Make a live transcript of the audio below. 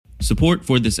Support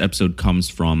for this episode comes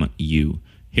from you.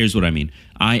 Here's what I mean.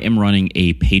 I am running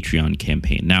a Patreon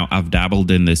campaign. Now, I've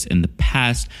dabbled in this in the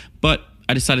past, but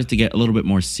I decided to get a little bit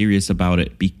more serious about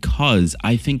it because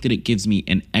I think that it gives me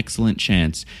an excellent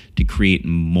chance to create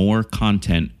more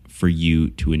content for you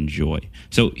to enjoy.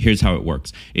 So here's how it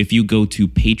works. If you go to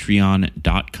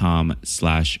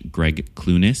patreon.com/Greg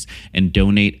Clunis and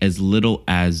donate as little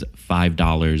as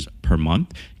 $5 per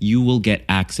month, you will get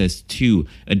access to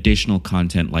additional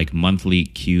content like monthly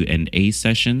Q&A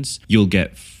sessions. You'll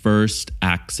get first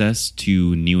access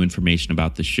to new information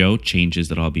about the show, changes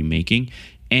that I'll be making,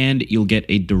 and you'll get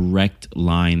a direct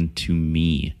line to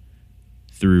me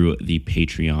through the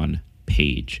Patreon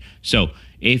page. So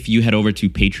if you head over to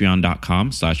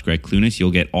patreon.com/Greg Clunis, you'll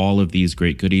get all of these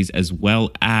great goodies as well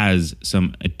as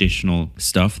some additional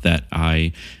stuff that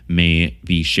I may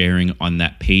be sharing on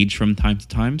that page from time to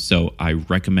time. So I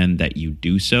recommend that you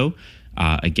do so.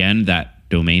 Again, that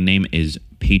domain name is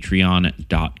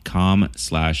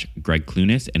patreon.com/Greg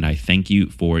Clunis, and I thank you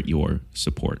for your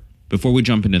support. Before we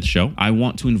jump into the show, I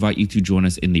want to invite you to join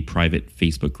us in the private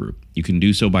Facebook group. You can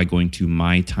do so by going to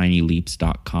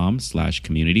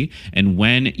mytinyleaps.com/community. And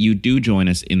when you do join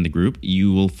us in the group,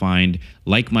 you will find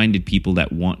like-minded people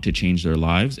that want to change their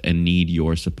lives and need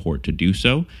your support to do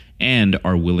so and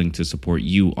are willing to support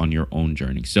you on your own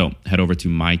journey. So head over to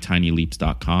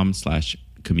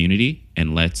mytinyleaps.com/community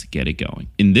and let's get it going.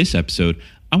 In this episode,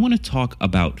 I want to talk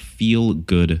about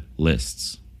feel-good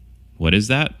lists. What is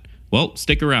that? Well,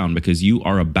 stick around because you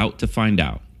are about to find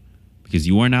out. Because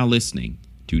you are now listening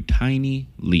to Tiny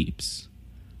Leaps.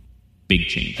 Big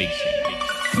change. Big change.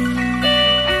 Big change.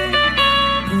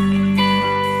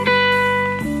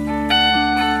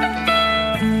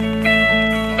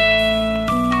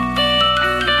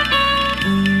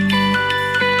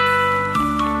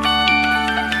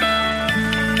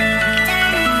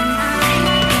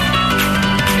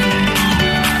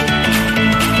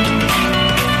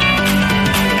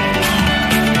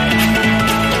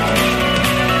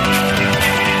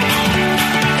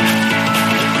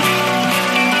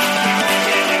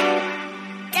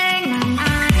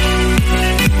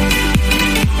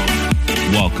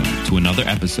 Another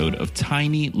episode of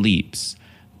Tiny Leaps,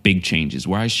 Big Changes,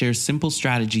 where I share simple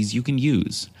strategies you can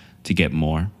use to get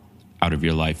more out of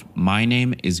your life. My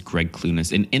name is Greg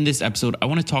Clunis, and in this episode, I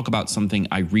want to talk about something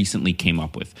I recently came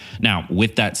up with. Now,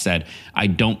 with that said, I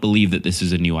don't believe that this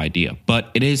is a new idea, but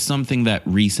it is something that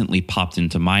recently popped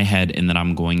into my head and that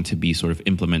I'm going to be sort of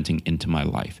implementing into my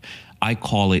life. I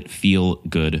call it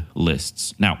feel-good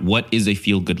lists. Now, what is a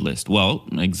feel-good list? Well,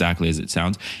 exactly as it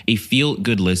sounds, a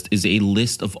feel-good list is a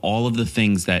list of all of the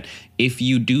things that if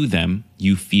you do them,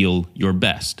 you feel your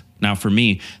best. Now, for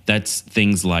me, that's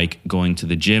things like going to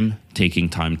the gym, taking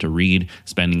time to read,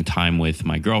 spending time with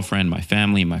my girlfriend, my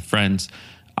family, my friends,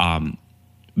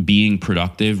 being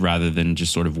productive rather than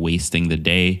just sort of wasting the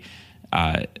day,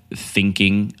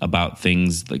 thinking about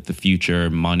things like the future,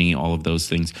 money, all of those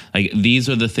things. Like these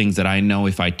are the things that I know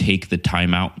if I take the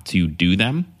time out to do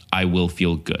them, I will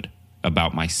feel good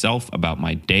about myself, about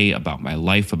my day, about my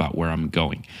life, about where I'm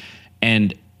going.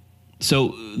 And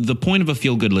so the point of a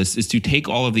feel-good list is to take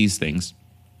all of these things,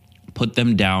 put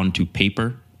them down to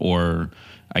paper or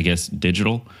I guess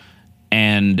digital,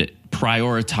 and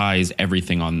prioritize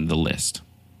everything on the list.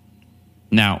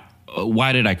 Now,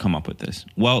 why did I come up with this?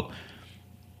 Well,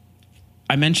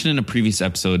 I mentioned in a previous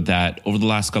episode that over the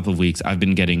last couple of weeks, I've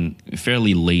been getting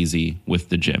fairly lazy with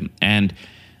the gym. And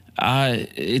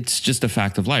it's just a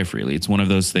fact of life, really. It's one of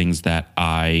those things that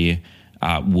I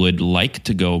would like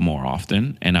to go more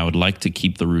often, and I would like to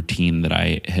keep the routine that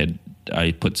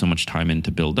I put so much time in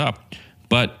to build up.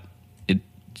 But it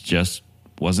just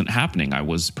wasn't happening. I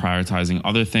was prioritizing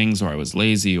other things, or I was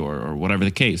lazy, or whatever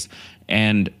the case.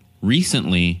 And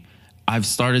recently, I've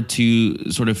started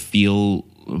to sort of feel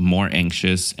more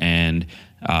anxious and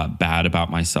bad about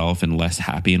myself and less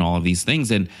happy and all of these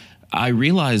things. And I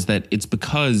realized that it's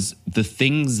because the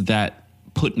things that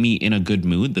put me in a good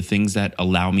mood, the things that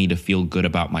allow me to feel good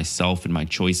about myself and my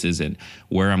choices and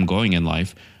where I'm going in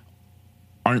life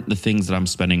aren't the things that I'm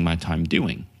spending my time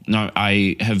doing. Now,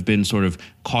 I have been sort of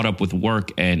caught up with work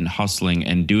and hustling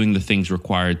and doing the things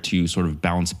required to sort of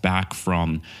bounce back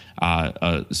from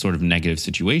a sort of negative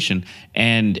situation.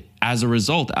 And as a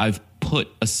result, I've put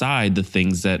aside the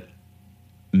things that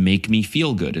make me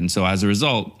feel good. And so as a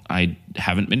result, I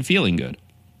haven't been feeling good.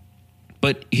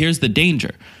 But here's the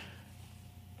danger.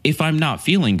 If I'm not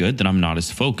feeling good, then I'm not as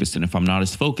focused. And if I'm not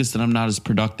as focused, then I'm not as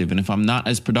productive. And if I'm not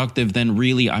as productive, then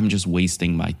really I'm just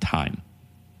wasting my time.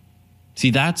 See,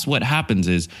 that's what happens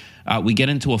is we get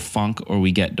into a funk, or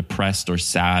we get depressed or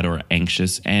sad or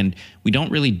anxious, and we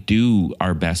don't really do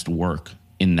our best work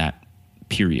in that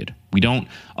period. We don't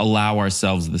allow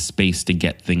ourselves the space to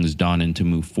get things done and to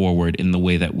move forward in the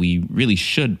way that we really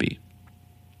should be.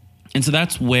 And so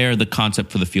that's where the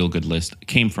concept for the feel good list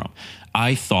came from.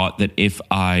 I thought that if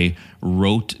I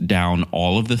wrote down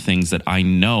all of the things that I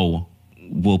know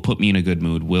will put me in a good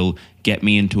mood, will get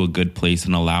me into a good place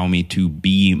and allow me to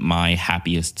be my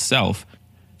happiest self,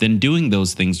 then doing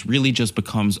those things really just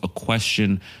becomes a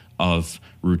question of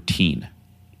routine.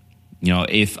 You know,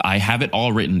 if I have it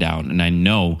all written down and I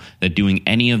know that doing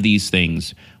any of these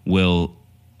things will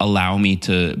allow me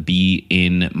to be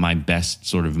in my best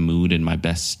sort of mood and my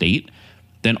best state,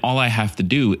 then all I have to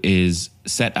do is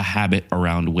set a habit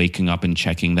around waking up and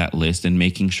checking that list and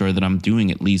making sure that I'm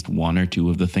doing at least one or two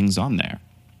of the things on there.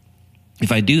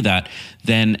 If I do that,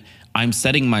 then I'm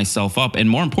setting myself up, and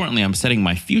more importantly, I'm setting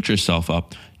my future self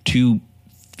up to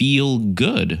feel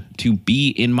good, to be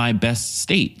in my best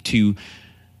state, to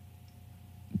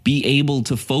be able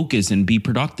to focus and be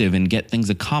productive and get things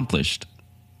accomplished.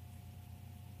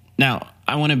 Now,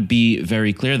 I want to be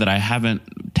very clear that I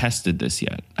haven't tested this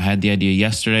yet. I had the idea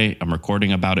yesterday. I'm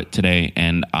recording about it today,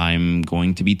 and I'm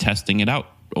going to be testing it out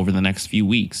over the next few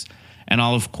weeks. And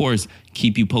I'll, of course,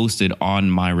 keep you posted on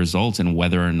my results and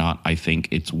whether or not I think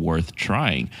it's worth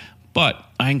trying. But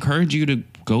I encourage you to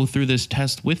go through this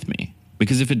test with me,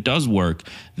 because if it does work,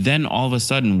 then all of a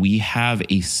sudden we have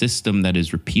a system that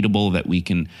is repeatable, that we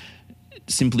can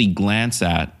simply glance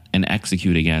at and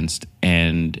execute against,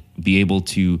 and be able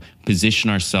to position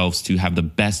ourselves to have the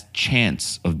best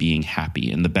chance of being happy,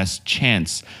 and the best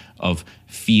chance of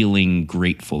feeling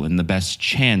grateful, and the best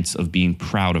chance of being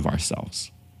proud of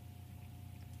ourselves.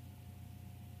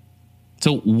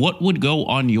 So what would go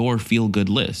on your feel-good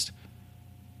list?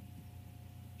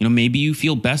 You know, maybe you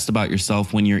feel best about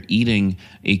yourself when you're eating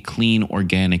a clean,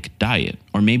 organic diet.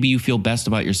 Or maybe you feel best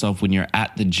about yourself when you're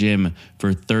at the gym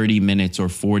for 30 minutes or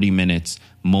 40 minutes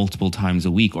multiple times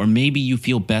a week. Or maybe you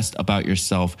feel best about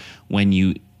yourself when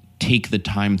you take the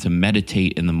time to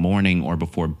meditate in the morning or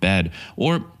before bed.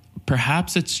 Or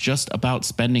perhaps it's just about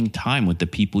spending time with the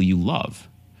people you love.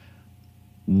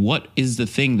 What is the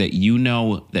thing that you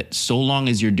know that so long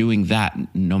as you're doing that,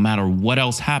 no matter what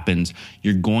else happens,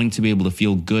 you're going to be able to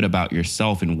feel good about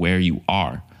yourself and where you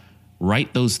are?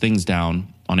 Write those things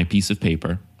down on a piece of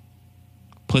paper,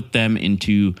 put them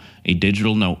into a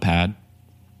digital notepad,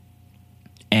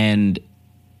 and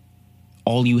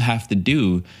all you have to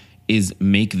do is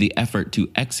make the effort to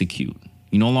execute.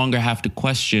 You no longer have to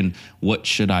question, what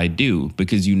should I do?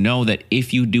 Because you know that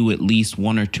if you do at least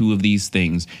one or two of these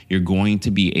things, you're going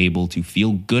to be able to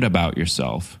feel good about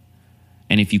yourself.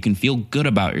 And if you can feel good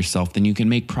about yourself, then you can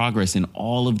make progress in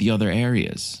all of the other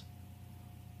areas.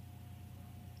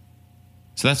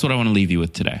 So that's what I want to leave you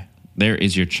with today. There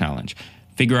is your challenge.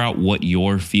 Figure out what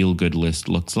your feel-good list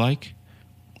looks like,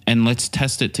 and let's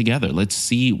test it together. Let's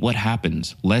see what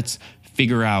happens. Let's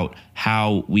figure out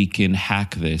how we can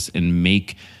hack this and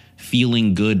make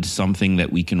feeling good something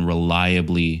that we can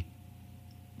reliably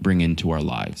bring into our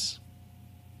lives.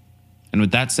 And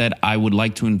with that said, I would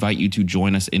like to invite you to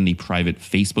join us in the private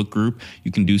Facebook group.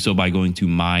 You can do so by going to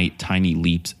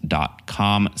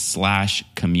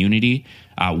mytinyleaps.com/community.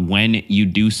 When you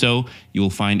do so, you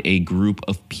will find a group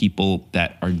of people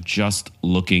that are just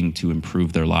looking to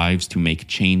improve their lives, to make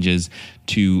changes,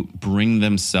 to bring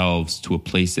themselves to a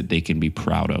place that they can be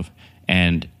proud of.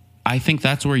 And I think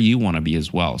that's where you want to be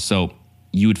as well. So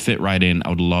you would fit right in. I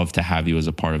would love to have you as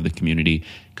a part of the community.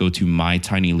 Go to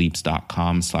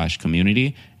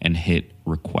mytinyleaps.com/community and hit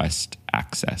request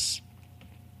access.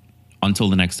 Until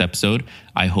the next episode,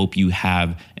 I hope you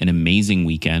have an amazing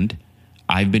weekend.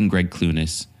 I've been Greg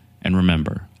Clunis, and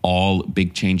remember, all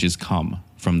big changes come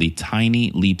from the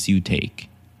tiny leaps you take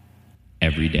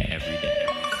every day.